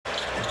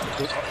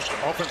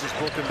the offense is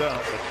broken down.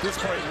 At this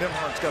point,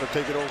 Nembhard's got to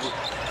take it over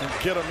and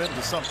get them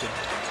into something.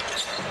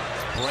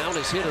 Brown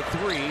has hit a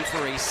three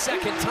for a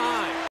second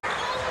time.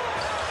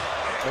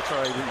 That's all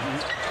right.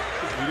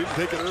 You didn't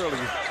take it early.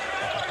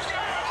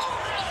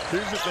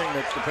 Here's the thing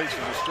that the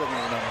Pacers are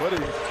struggling now. Buddy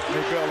may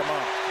bail them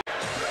out.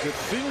 The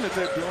thing that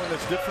they're doing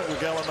that's different with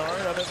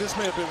Gallinari, I think this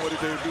may have been what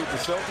they would do with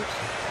the Celtics,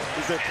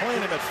 is they're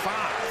playing him at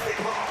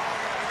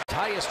 5.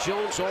 Tyus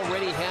Jones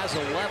already has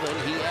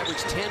 11. He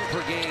averaged 10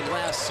 per game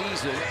last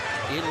season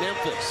in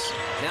Memphis.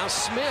 Now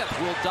Smith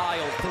will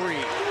dial 3.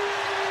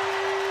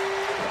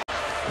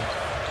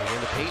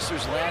 And the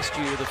Pacers last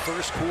year, the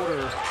first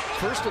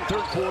and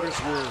third quarters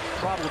were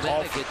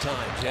problematic at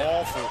times. Yeah.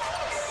 Awful.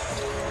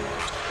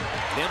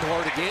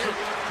 Nembhard again.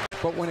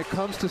 But when it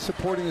comes to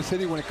supporting the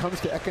city, when it comes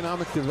to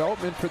economic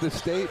development for the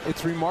state,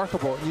 it's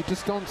remarkable. You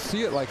just don't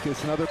see it like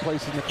this in other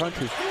places in the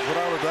country.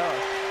 Without a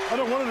doubt. I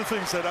know one of the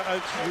things that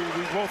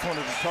we both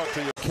wanted to talk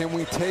to you. Can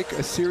we take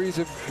a series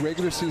of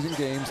regular season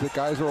games that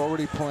guys are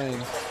already playing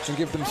and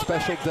give them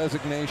special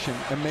designation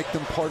and make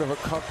them part of a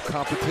cup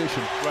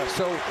competition? Right.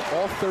 So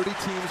all 30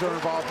 teams are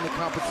involved in the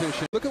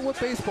competition. Look at what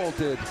baseball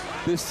did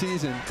this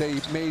season. They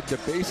made the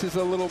bases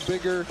a little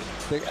bigger.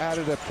 They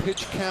added a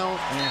pitch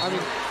count. I mean,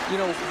 you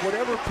know,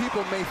 whatever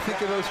people may think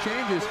of those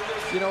changes,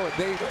 you know,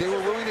 they were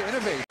willing to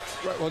innovate.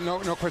 Right, well,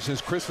 no question. As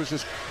Chris was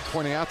just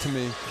pointing out to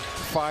me,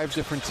 5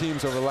 different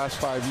teams over the last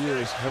 5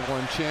 years have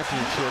won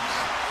championships.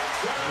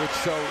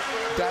 So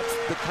that's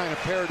the kind of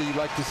parity you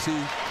like to see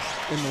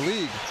in the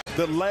league.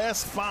 The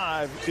last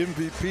 5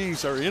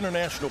 MVPs are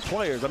international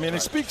players. I mean,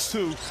 it speaks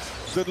to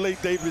the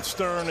late David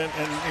Stern and,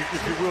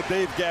 if you will,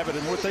 Dave Gavitt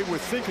and what they were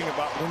thinking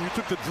about when you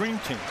took the Dream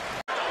Team.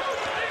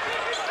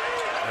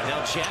 And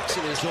now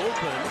Jackson is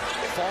open.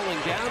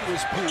 Falling down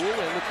was Poole,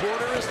 and the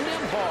corner is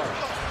Nembhard.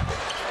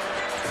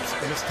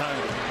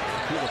 Mistiming.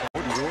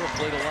 Ward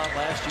played a lot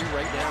last year.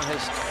 Right now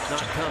has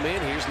not come in.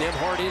 Here's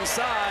Nembhard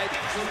inside.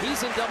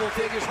 He's in double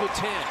figures with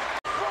 10.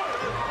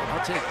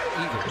 I'll take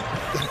either.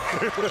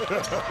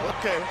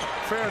 Okay,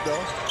 fair though.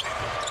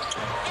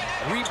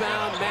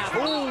 Rebound, Matt.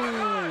 Ooh!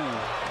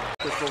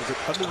 That throws it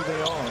under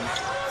the arm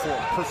for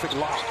a perfect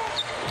lock.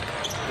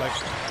 Like,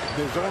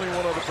 there's only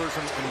one other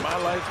person in my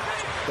life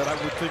that I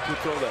would think would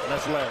throw that, and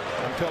that's Larry.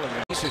 I'm telling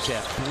you. Pacers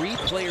have 3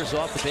 players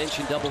off the bench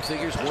in double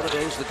figures. One of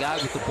those, the guy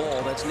with the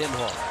ball, that's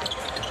Nembhard.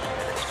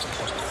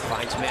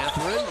 Finds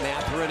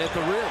Mathurin at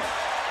the rim.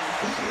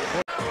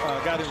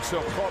 Got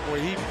himself caught where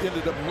he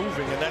ended up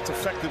moving, and that's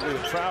effectively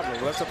a travel.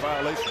 That's a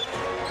violation.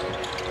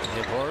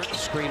 Nembhard,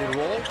 screen and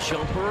roll,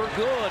 jumper,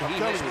 good. He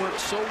has worked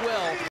so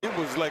well. It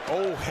was like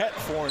old hat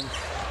for him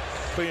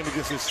playing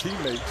against his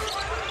teammates.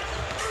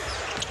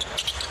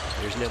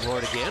 Here's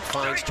Nembhard again,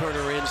 finds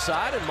Turner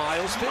inside, and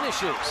Miles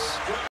finishes.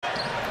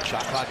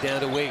 Shot clock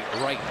down to 8,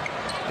 right.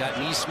 Got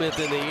Neesmith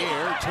in the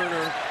air.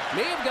 Turner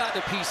may have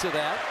gotten a piece of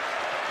that.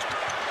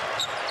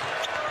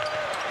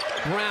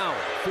 Brown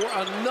for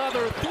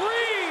another 3.